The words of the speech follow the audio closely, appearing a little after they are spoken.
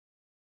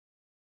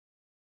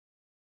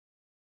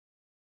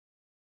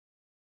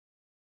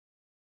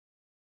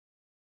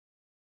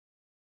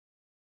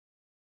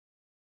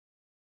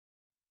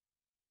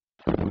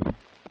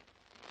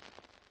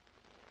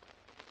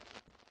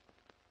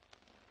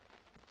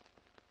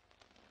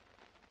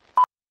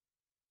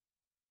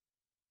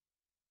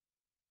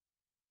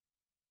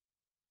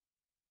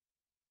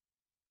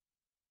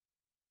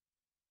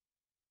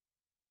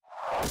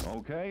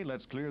Okay,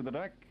 let's clear the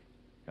deck.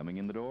 Coming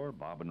in the door,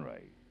 Bob and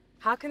Ray.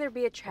 How can there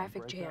be a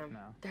traffic jam?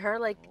 There are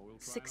like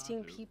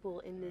 16 people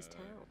in this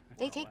town.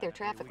 They take their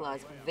traffic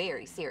laws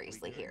very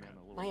seriously here.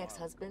 My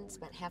ex-husband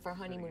spent half our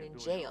honeymoon in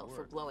jail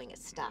for blowing a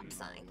stop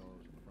sign.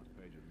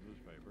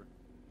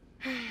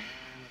 Let's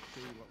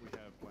see what we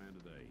have planned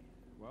today.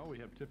 Well, we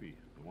have Tippy,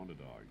 the wanted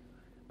dog.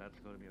 That's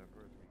going to be our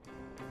first.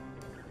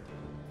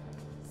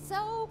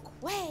 So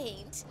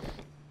quaint.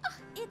 Oh,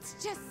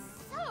 it's just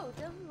so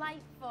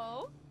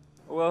delightful.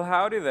 Well,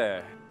 howdy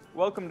there.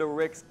 Welcome to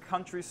Rick's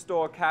Country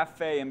Store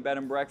Cafe and Bed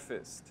and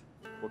Breakfast.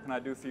 What can I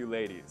do for you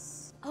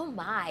ladies? Oh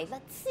my,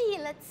 let's see.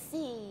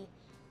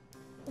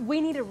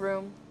 We need a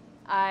room.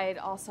 I'd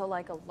also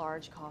like a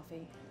large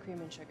coffee,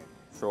 cream and sugar.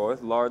 Sure,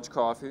 large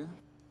coffee.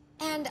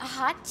 And a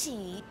hot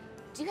tea.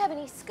 Do you have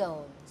any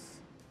scones?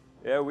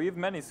 Yeah, we've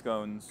many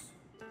scones.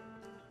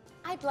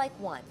 I'd like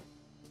one.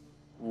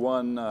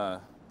 One,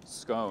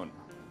 scone.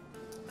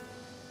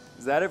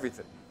 Is that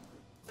everything?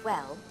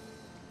 Well,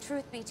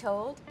 truth be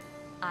told,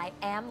 I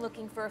am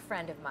looking for a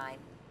friend of mine.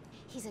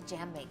 He's a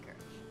jam maker.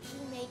 He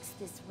makes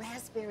this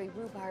raspberry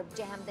rhubarb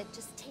jam that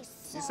just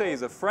tastes so... You say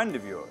he's a friend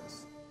of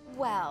yours.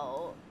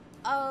 Well,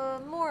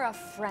 more a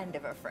friend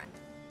of a friend.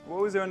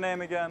 What was your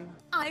name again?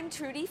 I'm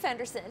Trudy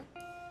Fenderson.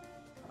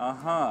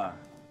 Uh-huh.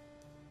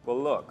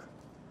 Well, look,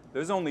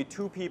 there's only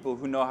 2 people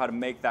who know how to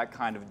make that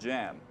kind of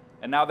jam.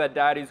 And now that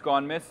Daddy's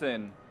gone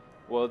missing,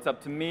 well, it's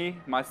up to me,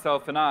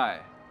 myself, and I.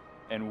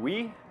 And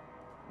we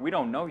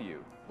don't know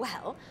you.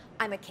 Well,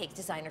 I'm a cake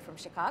designer from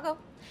Chicago,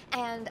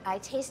 and I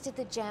tasted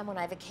the jam when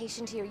I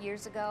vacationed here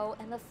years ago,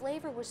 and the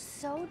flavor was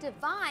so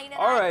divine. And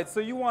All right, so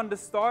you wanted to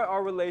start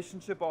our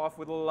relationship off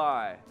with a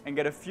lie and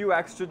get a few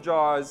extra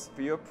jars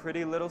for your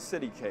pretty little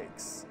city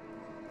cakes.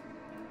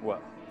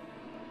 Well,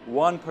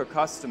 1 per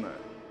customer,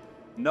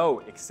 no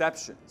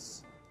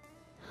exceptions.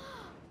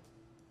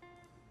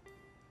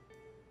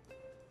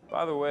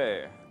 By the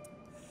way,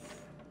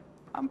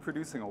 I'm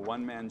producing a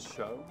one-man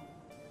show.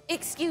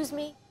 Excuse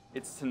me?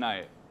 It's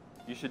tonight.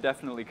 You should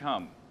definitely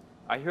come.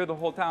 I hear the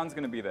whole town's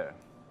gonna be there.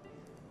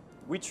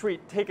 We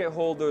treat ticket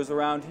holders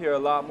around here a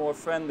lot more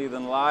friendly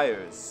than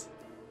liars.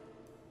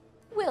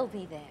 We'll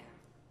be there.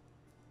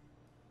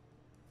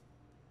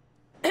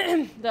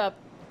 The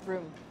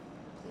room,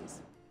 please.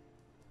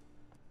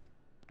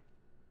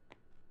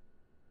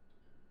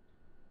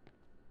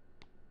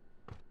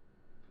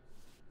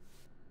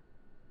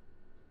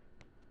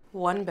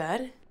 One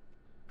bed?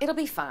 It'll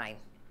be fine.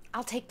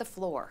 I'll take the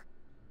floor.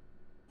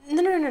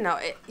 No.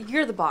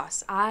 You're the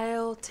boss.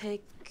 I'll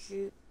take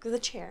the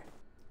chair.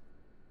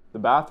 The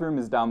bathroom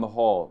is down the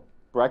hall.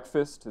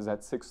 Breakfast is at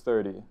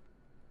 6:30.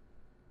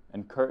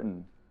 And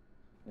curtain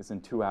is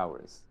in 2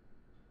 hours.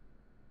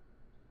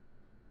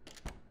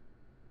 I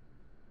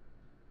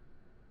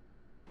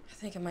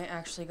think I might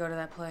actually go to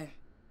that play.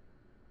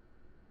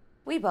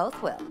 We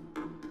both will.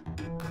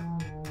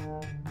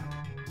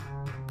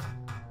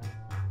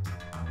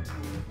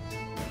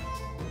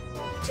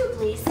 2,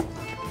 please.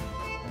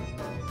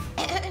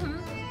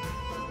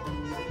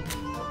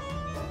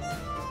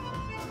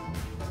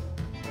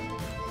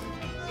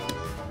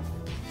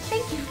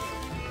 Thank you.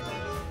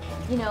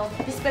 You know,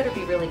 this better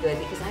be really good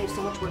because I have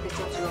so much work I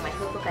still have to do on my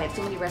cookbook. I have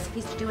so many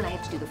recipes to do, and I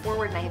have to do the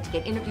foreword, and I have to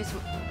get interviews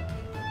from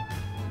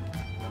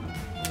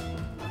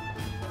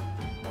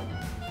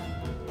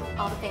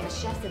all the famous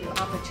chefs that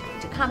have offered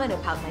to comment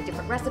about my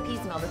different recipes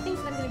and all the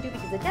things that I'm going to do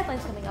because the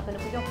deadline's coming up, and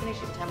if we don't finish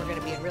it in time, we're going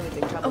to be in really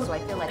big trouble. So I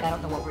feel like I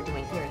don't know what we're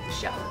doing here at the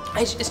show.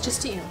 It's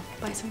just, you know,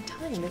 buy some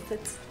time.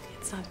 It's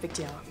not a big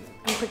deal.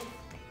 You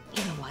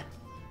know what?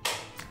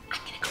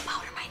 I'm going to go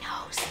powder my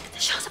nose. The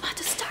show's about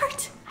to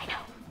start. I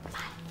know.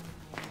 Bye.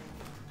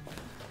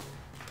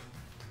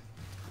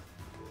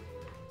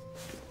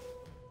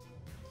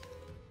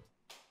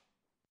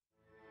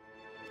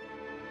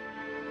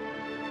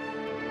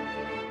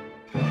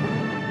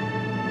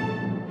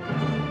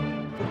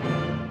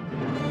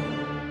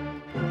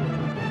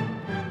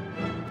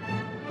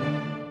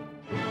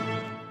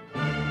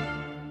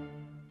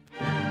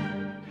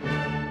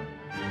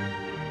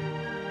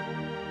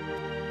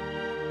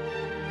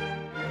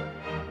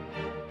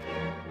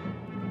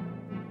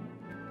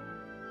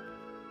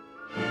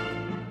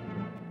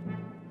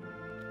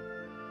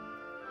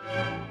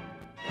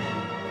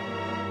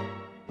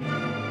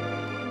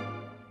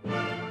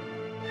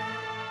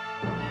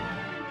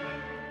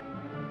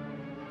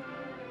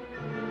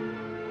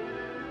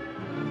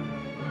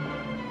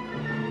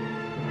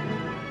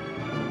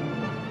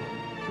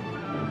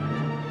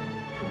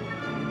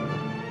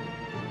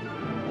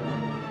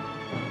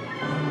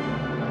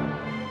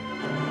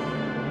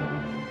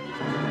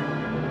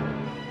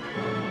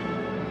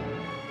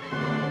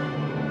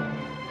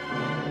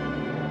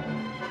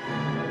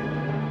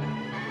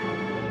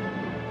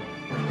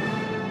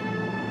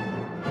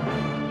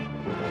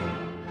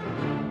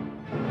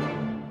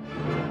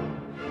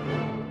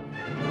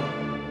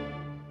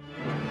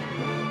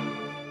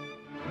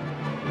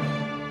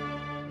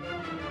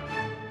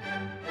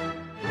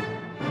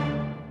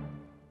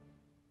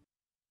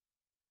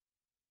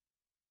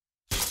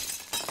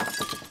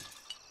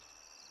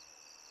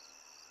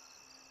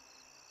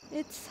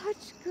 It's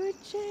such good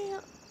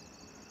jam.